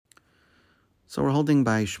So we're holding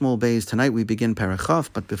by Shmuel Beis. Tonight we begin Perek Chaf,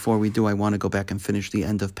 but before we do, I want to go back and finish the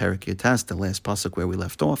end of Perek Yotes, the last pasuk where we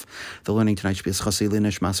left off. The learning tonight should be Eschasi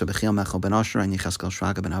Linish Maser Bechiel Mechel Ben Asher and Yecheskel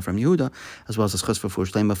Shraga Ben Avram Yehuda, as well as Eschus for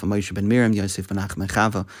Shlema for Moshe Ben Miriam, Yosef Ben Achim Ben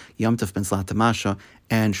Chava, Yomtov Ben Zlata Masha,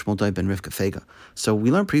 and Shmuel Doi Ben Rivka Fega. So we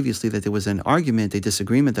learned previously that there was an argument, a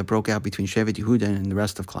disagreement that broke out between Shevet Yehuda and the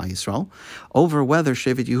rest of Klal Yisrael over whether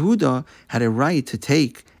Shevet Yehuda had a right to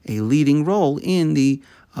take a leading role in the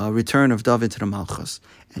return of David to the Malchus.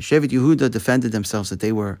 And Shevet Yehuda defended themselves that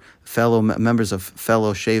they were fellow members of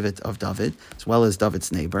fellow Shevet of David, as well as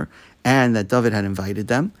David's neighbor, and that David had invited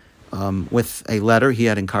them with a letter. He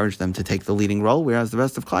had encouraged them to take the leading role, whereas the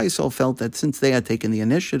rest of Klal Yisrael felt that since they had taken the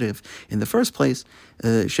initiative in the first place,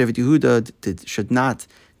 Shevet Yehuda should not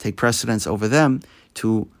take precedence over them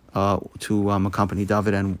to accompany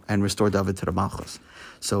David and restore David to the Malchus.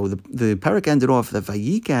 So the parak ended off that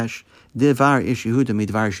Vayikash Devar Ish Yehuda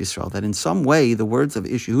Midvar Ish Yisrael, that in some way the words of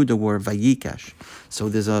Ish Yehuda were Vayikash. So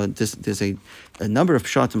there's a number of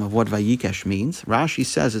pshatim of what Vayikash means. Rashi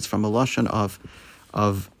says it's from a lashon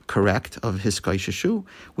of correct, of Hiskai Sheshu,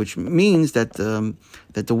 which means that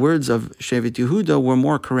the words of Shevet Yehuda were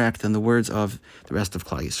more correct than the words of the rest of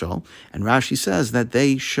Klal Yisrael. And Rashi says that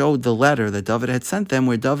they showed the letter that David had sent them,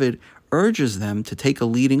 where David urges them to take a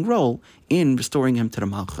leading role in restoring him to the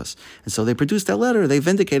Malchus. And so they produced that letter. They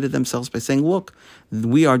vindicated themselves by saying, look,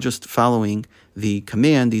 we are just following the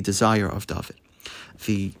command, the desire of David.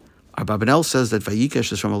 The Abarbanel says that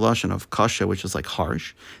Vayikesh is from a lashon of kasha, which is like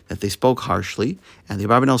harsh, that they spoke harshly. And the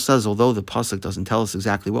Abarbanel says, although the pasuk doesn't tell us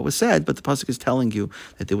exactly what was said, but the pasuk is telling you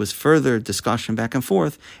that there was further discussion back and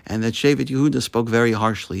forth, and that Shevet Yehuda spoke very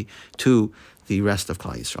harshly to the rest of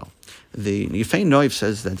Klal Yisrael. The Yefei Noiv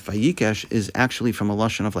says that Vayikesh is actually from a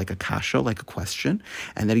lashon of like a kasha, like a question,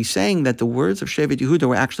 and that he's saying that the words of Shevet Yehuda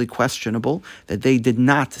were actually questionable, that they did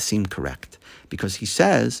not seem correct, because he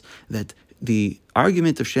says that the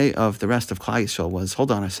argument of the rest of Klal Yisrael was,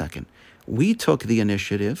 hold on a second, we took the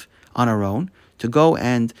initiative on our own to go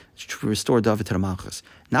and restore David to the Malchus.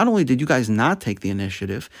 Not only did you guys not take the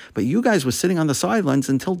initiative, but you guys were sitting on the sidelines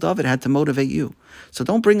until David had to motivate you. So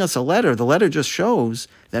don't bring us a letter. The letter just shows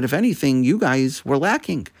that, if anything, you guys were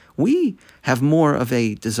lacking. We have more of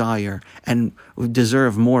a desire and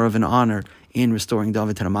deserve more of an honor in restoring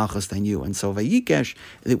David to the Malchus than you. And so Vayikesh,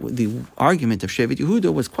 the argument of Shevet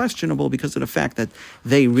Yehuda was questionable because of the fact that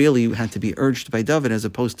they really had to be urged by David as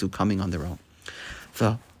opposed to coming on their own.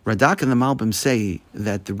 The Radak and the Malbim say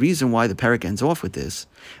that the reason why the parak ends off with this,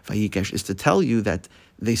 Vayikesh, is to tell you that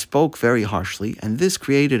they spoke very harshly, and this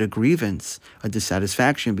created a grievance, a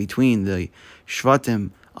dissatisfaction between the Shvatim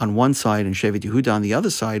on one side and Shevet Yehuda on the other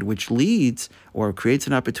side, which leads or creates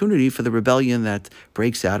an opportunity for the rebellion that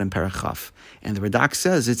breaks out in Perek Chaf. And the Radak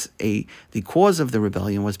says the cause of the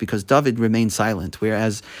rebellion was because David remained silent,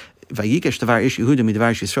 whereas Vayikesh Devar Ish Yehuda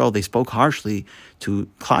Midvar Ish Yisrael, they spoke harshly to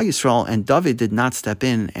Klal Yisrael, and David did not step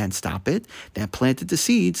in and stop it. That planted the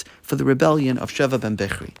seeds for the rebellion of Sheva ben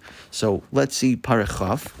Bechri. So let's see Perek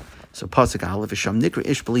Chaf. So pasuk Aleph, V'sham Nikra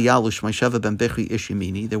Ish B'liyalu Shmai Sheva ben Bechri Ish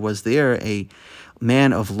Yemini. There was there a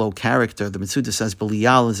man of low character. The Mitzuda says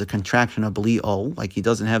B'liyal is a contraction of B'li'ol, like he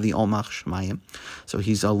doesn't have the Olmach Shemayim. So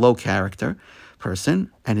he's a low character person,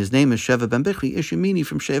 and his name is Sheva ben Bechri Ish Yemini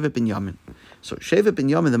from Shevet ben Yamin. So Shevet ben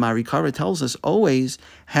Yamin, the Marikara tells us, always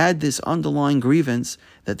had this underlying grievance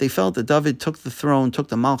that they felt that David took the throne, took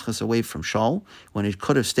the Malchus away from Shaul, when it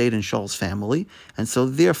could have stayed in Shaul's family. And so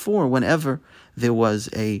therefore, whenever there was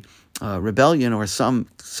a rebellion or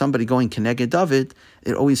somebody going Keneged David,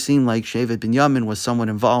 it always seemed like Shevet ben Yamin was someone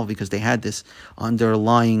involved because they had this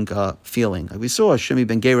underlying feeling. Like we saw Shimi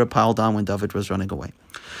ben Gera piled on when David was running away.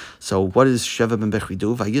 So what does Sheva ben Bechri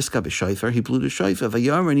do? Vayiska b'shayfer, he blew the shayfer.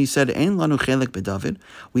 Vayomer, and he said, Ein lanu chelik b'David,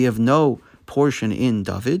 we have no portion in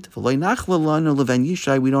David. V'lo nachla lanu leven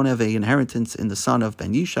Yishai, we don't have an inheritance in the son of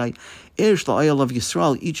Ben Yishai. Ish la'ayel of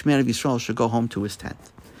Yisrael, each man of Yisrael should go home to his tent.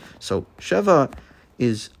 So Sheva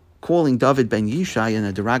is calling David ben Yishai in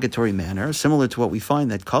a derogatory manner, similar to what we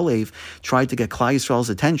find that Kalev tried to get Klal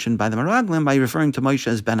Yisrael's attention by the Meraglim by referring to Moshe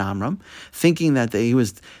as Ben Amram, thinking that the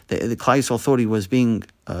Klal Yisrael thought he was being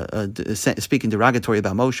speaking derogatory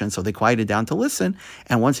about Moshe, and so they quieted down to listen.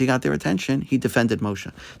 And once he got their attention, he defended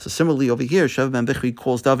Moshe. So similarly over here, Sheva ben Bechri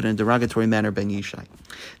calls David in a derogatory manner Ben Yishai.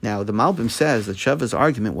 Now the Malbim says that Sheva's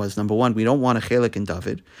argument was, number one, we don't want a chelik in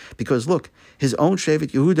David because look, his own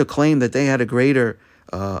Shevet Yehuda claimed that they had a greater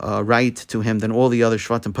right to him than all the other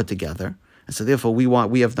Shvatim put together. and so therefore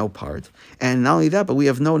we have no part. And not only that, but we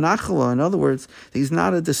have no nachala. In other words, he's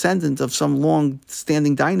not a descendant of some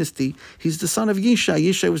long-standing dynasty. He's the son of Yishai.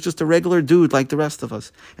 Yishai was just a regular dude like the rest of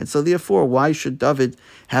us. And so therefore, why should David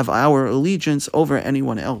have our allegiance over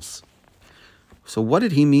anyone else? So what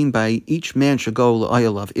did he mean by each man should go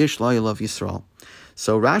l'ayalav, ish l'ayalav Yisrael?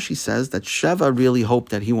 So Rashi says that Sheva really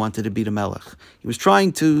hoped that he wanted to be the Melech. He was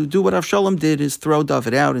trying to do what Avshalom did, is throw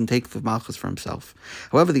David out and take the Malchus for himself.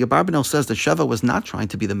 However, the Abarbanel says that Sheva was not trying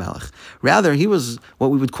to be the Melech. Rather, he was what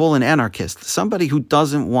we would call an anarchist, somebody who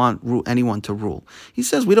doesn't want anyone to rule. He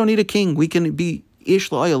says, we don't need a king, we can be Ish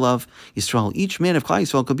La'ayalav Yisrael. Each man of Klal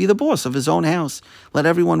Yisrael could be the boss of his own house. Let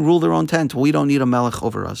everyone rule their own tent. We don't need a Melech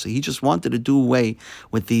over us. So he just wanted to do away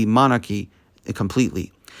with the monarchy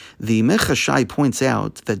completely. The Mechashai points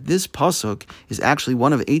out that this pasuk is actually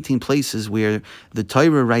one of 18 places where the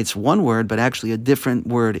Torah writes one word, but actually a different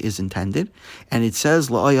word is intended. And it says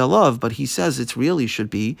la'ayalav, but he says it really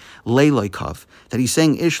should be leiloikav. That he's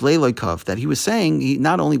saying ish leiloikav. That he was saying,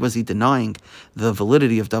 not only was he denying the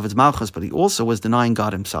validity of David's Malchus, but he also was denying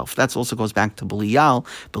God himself. That also goes back to Belial,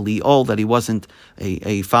 that he wasn't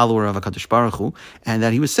a follower of HaKadosh Baruch Hu, and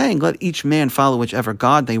that he was saying, let each man follow whichever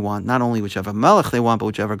God they want, not only whichever Melech they want, but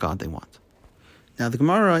whichever God they want. Now, the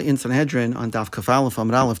Gemara in Sanhedrin on Daf Kaf Aleph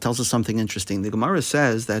Amud Aleph tells us something interesting. The Gemara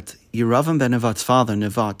says that Yeravam ben Nevat's father,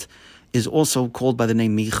 Nevat, is also called by the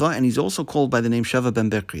name Micha, and he's also called by the name Sheva ben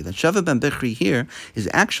Bichri. That Sheva ben Bichri here is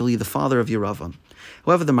actually the father of Yeravam.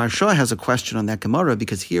 However, the Marsha has a question on that Gemara,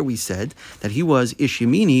 because here we said that he was Ish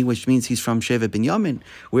Yemini, which means he's from Shevet Binyamin,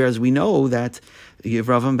 whereas we know that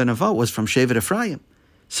Yeravam ben Nevat was from Shevet Ephraim.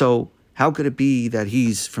 So how could it be that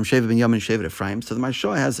he's from Shevet Binyamin and Shevet Ephraim? So the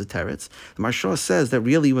Marsha has a teretz. The Marsha says that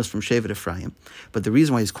really he was from Shevet Ephraim. But the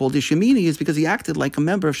reason why he's called Ish Yemini is because he acted like a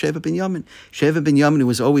member of Shevet Binyamin. Shevet Binyamin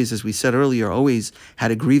was always, as we said earlier, always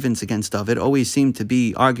had a grievance against David, always seemed to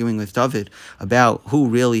be arguing with David about who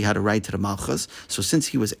really had a right to the Malchus. So since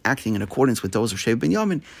he was acting in accordance with those of Shevet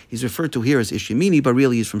Binyamin, he's referred to here as Ish Yemini, but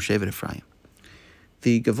really he's from Shevet Ephraim.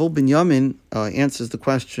 The Gavul Binyamin answers the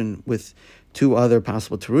question with two other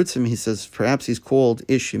possible terutzim. He says perhaps he's called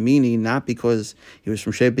Ish Yemini not because he was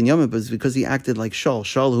from Shevet Binyamin, but because he acted like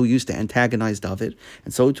Shaul, who used to antagonize David.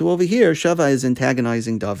 And so too over here, Sheva is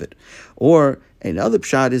antagonizing David. Or another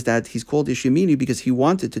pshat is that he's called Ish Yemini because he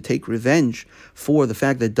wanted to take revenge for the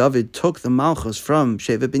fact that David took the Malchus from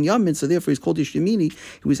Shevet Binyamin, so therefore he's called Ish Yemini.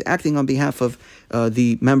 He was acting on behalf of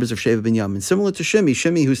the members of Shevet Binyamin. Similar to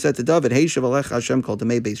Shimi who said to David, Hey Shavalech Hashem called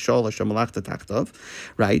Demei Beis Shaul Hashem Malachta Tachtav,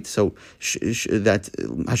 right? So that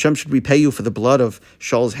Hashem should repay you for the blood of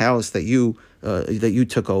Shaul's house that you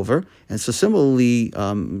took over. And so similarly,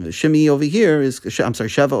 Sheva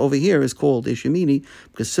over here is called Ish Yemini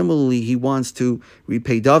because similarly he wants to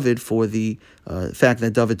repay David for the fact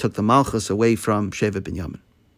that David took the Malchus away from Shevet Binyamin.